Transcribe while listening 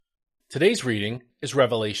Today's reading is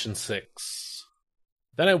Revelation 6.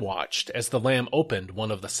 Then I watched as the Lamb opened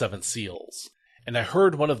one of the seven seals, and I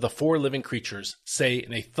heard one of the four living creatures say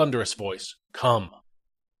in a thunderous voice, "Come!"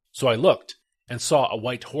 So I looked and saw a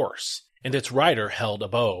white horse, and its rider held a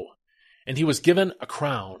bow, and he was given a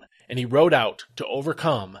crown, and he rode out to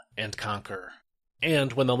overcome and conquer.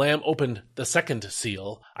 And when the Lamb opened the second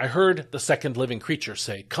seal, I heard the second living creature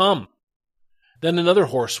say, "Come!" Then another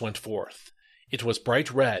horse went forth. It was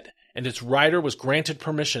bright red, and its rider was granted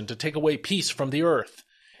permission to take away peace from the earth,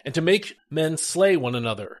 and to make men slay one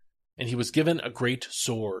another, and he was given a great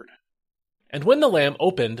sword. And when the Lamb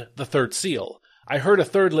opened the third seal, I heard a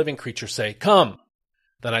third living creature say, "Come!"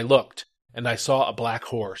 Then I looked, and I saw a black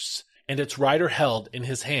horse, and its rider held in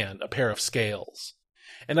his hand a pair of scales.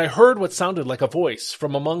 And I heard what sounded like a voice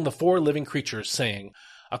from among the four living creatures saying,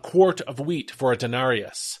 "A quart of wheat for a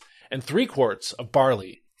denarius, and 3 quarts of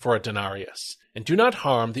barley for a denarius, and do not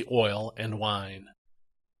harm the oil and wine."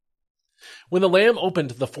 When the Lamb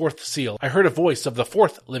opened the fourth seal, I heard a voice of the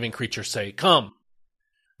fourth living creature say, "Come!"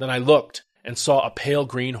 Then I looked and saw a pale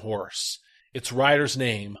green horse. Its rider's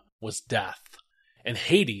name was Death, and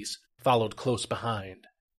Hades followed close behind.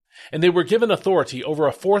 And they were given authority over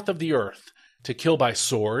a fourth of the earth, to kill by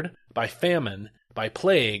sword, by famine, by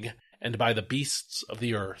plague, and by the beasts of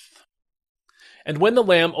the earth. And when the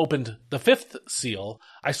Lamb opened the fifth seal,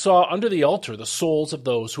 I saw under the altar the souls of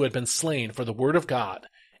those who had been slain for the word of God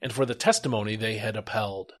and for the testimony they had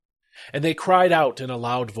upheld. And they cried out in a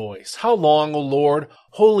loud voice, "How long, O Lord,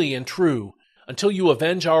 holy and true, until you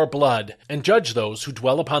avenge our blood and judge those who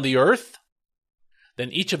dwell upon the earth?"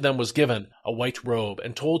 Then each of them was given a white robe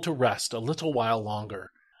and told to rest a little while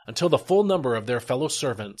longer, until the full number of their fellow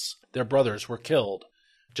servants, their brothers, were killed,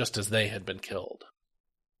 just as they had been killed.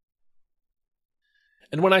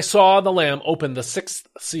 And when I saw the Lamb open the sixth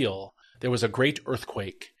seal, there was a great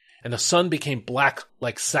earthquake, and the sun became black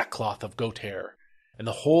like sackcloth of goat hair, and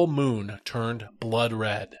the whole moon turned blood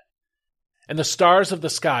red. And the stars of the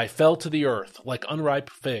sky fell to the earth like unripe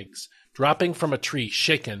figs, dropping from a tree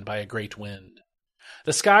shaken by a great wind.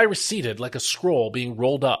 The sky receded like a scroll being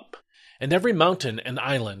rolled up, and every mountain and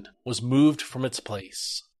island was moved from its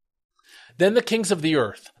place. Then the kings of the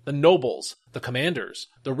earth, the nobles, the commanders,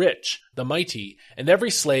 the rich, the mighty, and every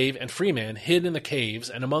slave and freeman hid in the caves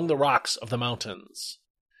and among the rocks of the mountains.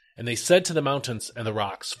 And they said to the mountains and the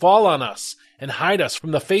rocks, "Fall on us, and hide us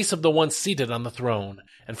from the face of the one seated on the throne,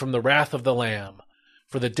 and from the wrath of the Lamb.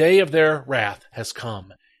 For the day of their wrath has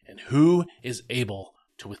come, and who is able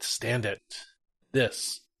to withstand it?"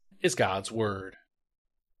 This is God's word.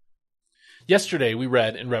 Yesterday we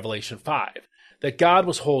read in Revelation 5 that God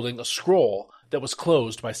was holding a scroll that was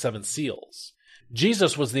closed by 7 seals.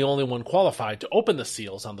 Jesus was the only one qualified to open the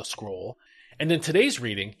seals on the scroll, and in today's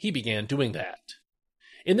reading he began doing that.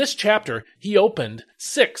 In this chapter, he opened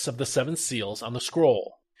 6 of the 7 seals on the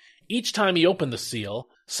scroll. Each time he opened the seal,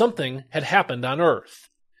 something had happened on earth.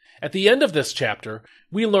 At the end of this chapter,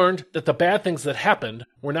 we learned that the bad things that happened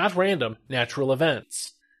were not random natural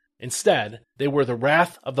events. Instead, they were the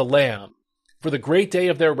wrath of the Lamb. For the great day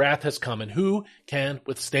of their wrath has come, and who can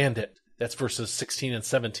withstand it? That's verses 16 and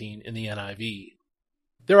 17 in the NIV.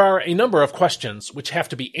 There are a number of questions which have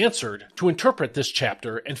to be answered to interpret this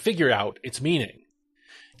chapter and figure out its meaning.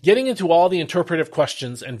 Getting into all the interpretive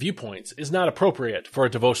questions and viewpoints is not appropriate for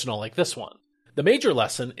a devotional like this one. The major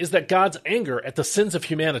lesson is that God's anger at the sins of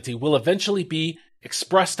humanity will eventually be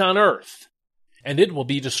expressed on earth, and it will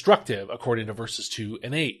be destructive, according to verses 2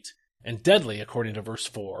 and 8, and deadly, according to verse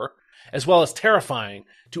 4, as well as terrifying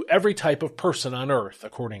to every type of person on earth,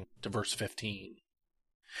 according to verse 15.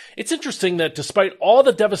 It's interesting that despite all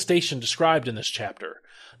the devastation described in this chapter,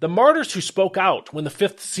 the martyrs who spoke out when the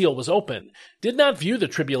 5th seal was opened did not view the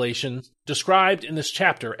tribulation described in this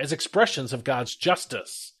chapter as expressions of God's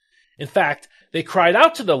justice. In fact, they cried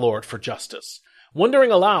out to the Lord for justice,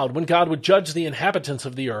 wondering aloud when God would judge the inhabitants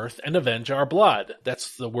of the earth and avenge our blood.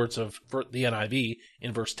 That's the words of the NIV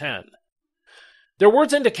in verse 10. Their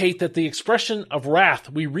words indicate that the expression of wrath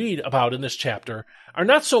we read about in this chapter are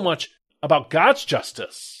not so much about God's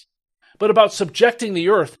justice, but about subjecting the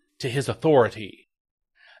earth to his authority.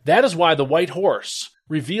 That is why the white horse,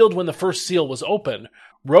 revealed when the first seal was opened,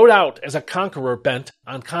 rode out as a conqueror bent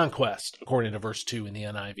on conquest, according to verse 2 in the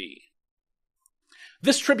NIV.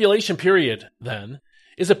 This tribulation period, then,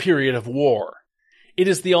 is a period of war. It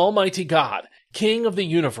is the Almighty God, King of the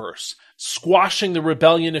universe, squashing the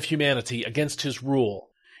rebellion of humanity against his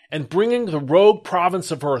rule, and bringing the rogue province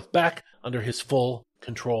of earth back under his full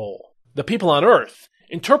control. The people on earth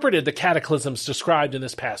interpreted the cataclysms described in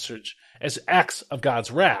this passage as acts of God's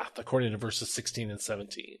wrath, according to verses 16 and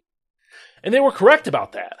 17. And they were correct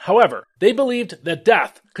about that. However, they believed that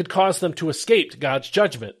death could cause them to escape God's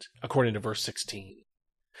judgment, according to verse 16.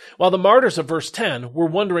 While the martyrs of verse 10 were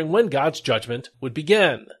wondering when God's judgment would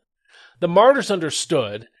begin. The martyrs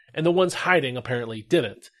understood, and the ones hiding apparently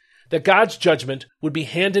didn't, that God's judgment would be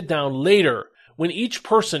handed down later when each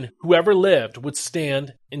person who ever lived would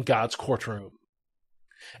stand in God's courtroom.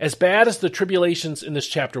 As bad as the tribulations in this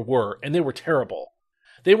chapter were, and they were terrible,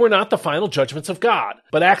 they were not the final judgments of God,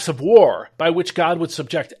 but acts of war by which God would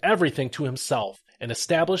subject everything to himself and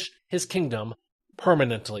establish his kingdom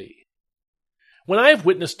permanently. When I have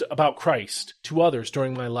witnessed about Christ to others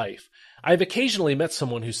during my life, I have occasionally met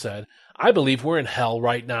someone who said, "I believe we're in hell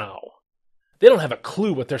right now." They don't have a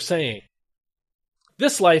clue what they're saying.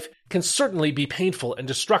 This life can certainly be painful and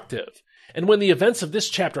destructive, and when the events of this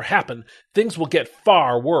chapter happen, things will get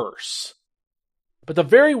far worse. But the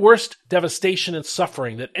very worst devastation and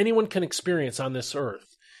suffering that anyone can experience on this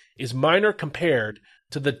earth is minor compared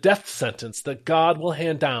to the death sentence that God will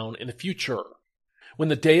hand down in the future, when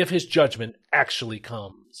the day of his judgment actually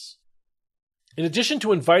comes. In addition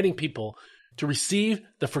to inviting people to receive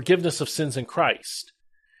the forgiveness of sins in Christ,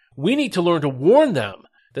 we need to learn to warn them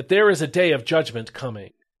that there is a day of judgment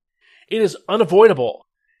coming. It is unavoidable,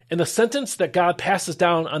 and the sentence that God passes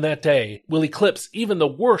down on that day will eclipse even the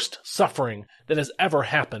worst suffering that has ever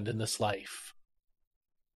happened in this life.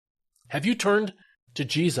 Have you turned to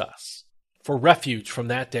Jesus for refuge from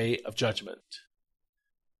that day of judgment?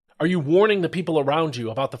 Are you warning the people around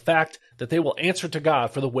you about the fact that they will answer to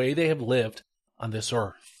God for the way they have lived on this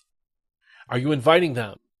earth? Are you inviting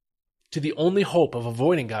them to the only hope of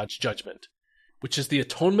avoiding God's judgment, which is the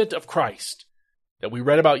atonement of Christ that we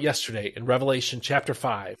read about yesterday in Revelation chapter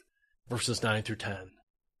 5, verses 9 through 10?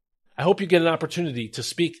 I hope you get an opportunity to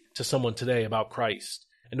speak to someone today about Christ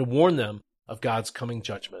and to warn them of God's coming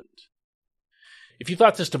judgment. If you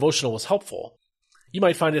thought this devotional was helpful, you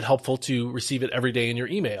might find it helpful to receive it every day in your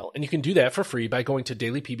email, and you can do that for free by going to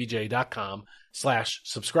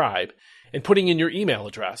dailypbj.com/subscribe and putting in your email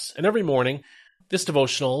address. And every morning, this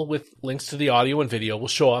devotional with links to the audio and video will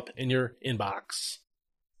show up in your inbox.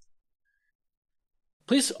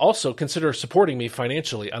 Please also consider supporting me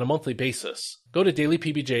financially on a monthly basis. Go to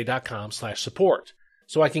dailypbj.com/support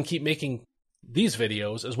so I can keep making these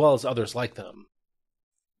videos as well as others like them.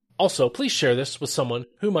 Also, please share this with someone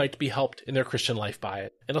who might be helped in their Christian life by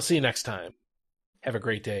it, and I'll see you next time. Have a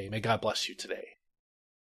great day. May God bless you today.